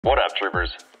What up,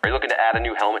 troopers? Are you looking to add a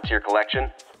new helmet to your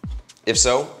collection? If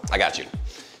so, I got you.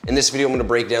 In this video, I'm gonna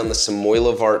break down the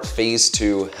Samoilovart Phase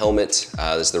 2 helmet.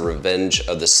 This is the Revenge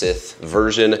of the Sith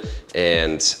version,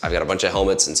 and I've got a bunch of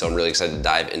helmets, and so I'm really excited to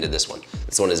dive into this one.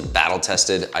 This one is battle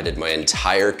tested. I did my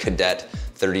entire cadet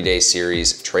 30-day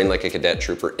series, trained like a cadet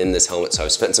trooper in this helmet, so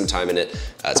I've spent some time in it.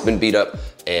 It's been beat up,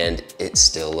 and it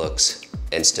still looks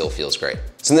and still feels great.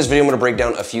 So in this video, I'm gonna break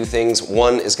down a few things.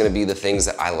 One is gonna be the things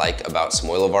that I like about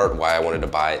Samoilovart, why I wanted to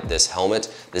buy this helmet.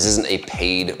 This isn't a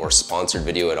paid or sponsored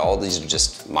video at all. These are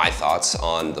just my thoughts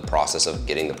on the process of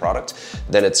getting the product.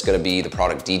 Then it's gonna be the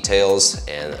product details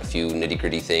and a few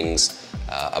nitty-gritty things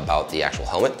about the actual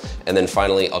helmet. And then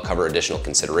finally, I'll cover additional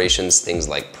considerations, things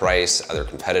like price, other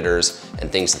competitors, and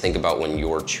things to think about when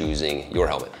you're choosing your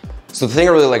helmet. So the thing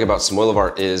I really like about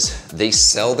Samoilovart is they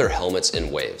sell their helmets in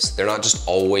waves. They're not just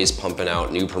always pumping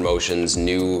out new promotions,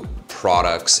 new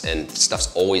products, and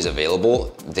stuff's always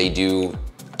available. They do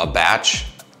a batch,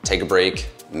 take a break,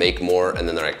 make more, and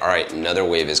then they're like, all right, another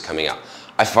wave is coming out.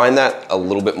 I find that a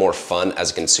little bit more fun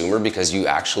as a consumer because you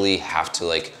actually have to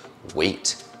like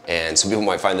wait. And some people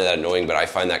might find that annoying, but I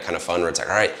find that kind of fun where it's like,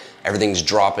 all right, everything's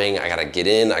dropping, I gotta get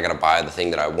in, I gotta buy the thing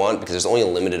that I want because there's only a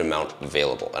limited amount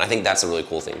available. And I think that's a really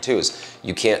cool thing too, is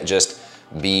you can't just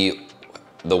be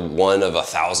the one of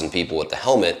 1,000 people with the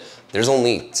helmet. There's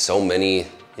only so many,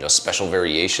 special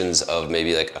variations of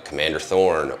maybe like a Commander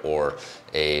Thorn or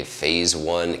a Phase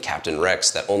 1 Captain Rex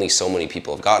that only so many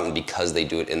people have gotten because they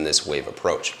do it in this wave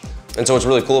approach. And so what's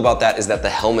really cool about that is that the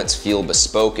helmets feel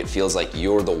bespoke. It feels like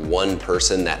you're the one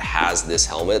person that has this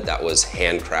helmet that was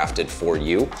handcrafted for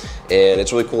you. And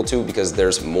it's really cool too because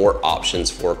there's more options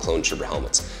for clone trooper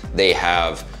helmets. They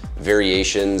have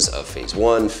variations of Phase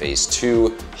 1, Phase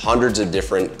 2, hundreds of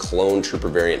different clone trooper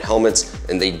variant helmets,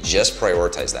 and they just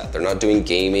prioritize that. They're not doing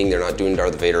gaming, they're not doing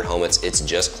Darth Vader helmets, it's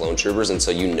just clone troopers, and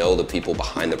so the people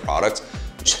behind the product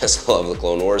just love the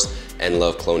Clone Wars and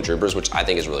love clone troopers, which I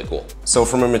think is really cool. So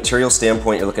from a material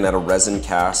standpoint, you're looking at a resin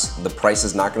cast. The price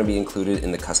is not gonna be included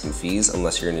in the custom fees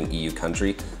unless you're in an EU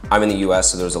country. I'm in the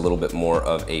US, so there's a little bit more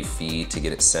of a fee to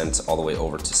get it sent all the way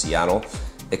over to Seattle.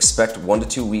 Expect 1 to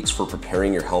 2 weeks for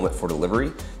preparing your helmet for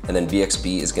delivery, and then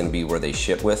BXB is gonna be where they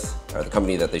ship with, or the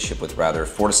company that they ship with rather,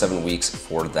 4 to 7 weeks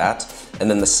for that.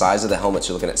 And then the size of the helmets,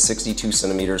 you're looking at 62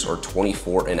 centimeters or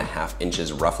 24.5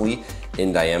 inches roughly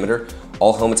in diameter.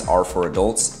 All helmets are for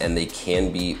adults and they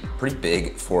can be pretty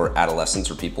big for adolescents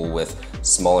or people with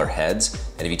smaller heads.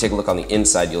 And if you take a look on the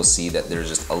inside, you'll see that there's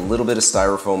just a little bit of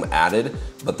styrofoam added,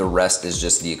 but the rest is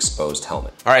just the exposed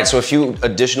helmet. All right, so a few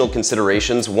additional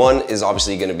considerations. One is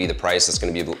obviously gonna be the price. That's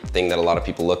gonna be the thing that a lot of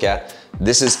people look at.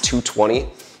 This is $220,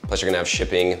 plus you're gonna have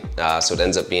shipping, so it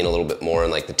ends up being a little bit more in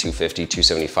like the $250,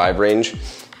 $275 range.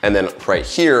 And then right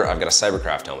here, I've got a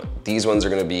Cybercraft helmet. These ones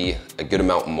are gonna be a good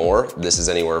amount more. This is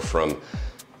anywhere from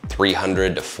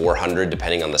 $300 to $400,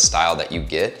 depending on the style that you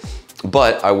get.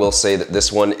 But I will say that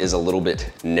this one is a little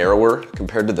bit narrower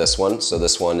compared to this one. So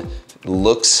this one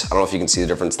looks, I don't know if you can see the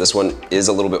difference. This one is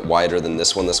a little bit wider than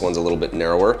this one. This one's a little bit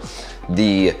narrower.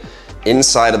 The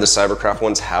inside of the Cybercraft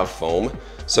ones have foam.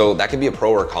 So that could be a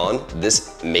pro or a con.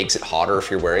 This makes it hotter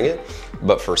if you're wearing it.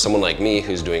 But for someone like me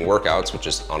who's doing workouts, which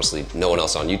is honestly no one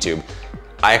else on YouTube,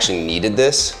 I actually needed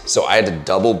this. So I had to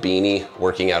double beanie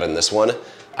working out in this one.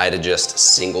 I had to just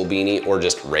single beanie or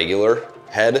just regular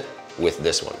head with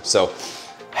this one. So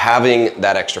having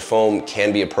that extra foam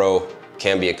can be a pro,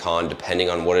 can be a con, depending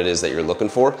on what it is that you're looking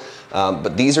for.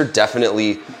 But these are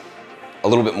definitely a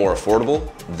little bit more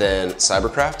affordable than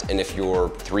Cybercraft. And if you're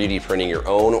 3D printing your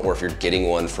own, or if you're getting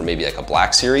one for maybe like a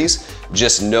Black Series,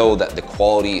 just know that the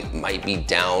quality might be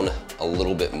down a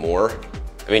little bit more.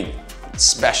 I mean,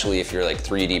 especially if you're like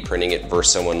 3D printing it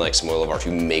versus someone like Samoilovart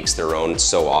who makes their own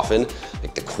so often.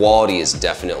 Like the quality is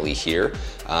definitely here.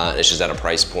 It's just at a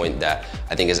price point that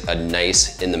I think is a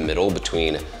nice in the middle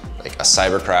between like a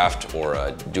Cybercraft or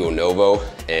a Duo Novo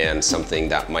and something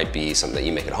that might be something that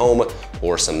you make at home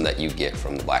or something that you get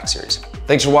from the Black Series.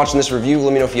 Thanks for watching this review.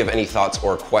 Let me know if you have any thoughts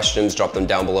or questions. Drop them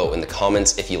down below in the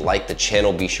comments. If you like the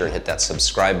channel, be sure and hit that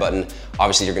subscribe button.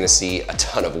 Obviously, you're gonna see a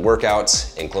ton of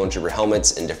workouts and clone trooper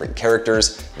helmets and different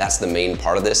characters. That's the main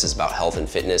part of this, is about health and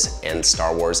fitness and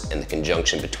Star Wars and the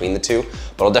conjunction between the two.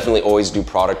 But I'll definitely always do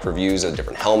product reviews of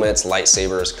different helmets,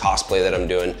 lightsabers, cosplay that I'm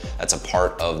doing. That's a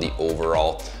part of the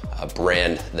overall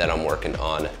brand that I'm working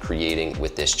on creating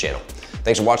with this channel.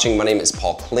 Thanks for watching. My name is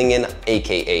Paul Klingen,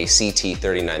 AKA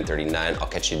CT3939. I'll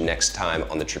catch you next time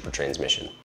on the Trooper Transmission.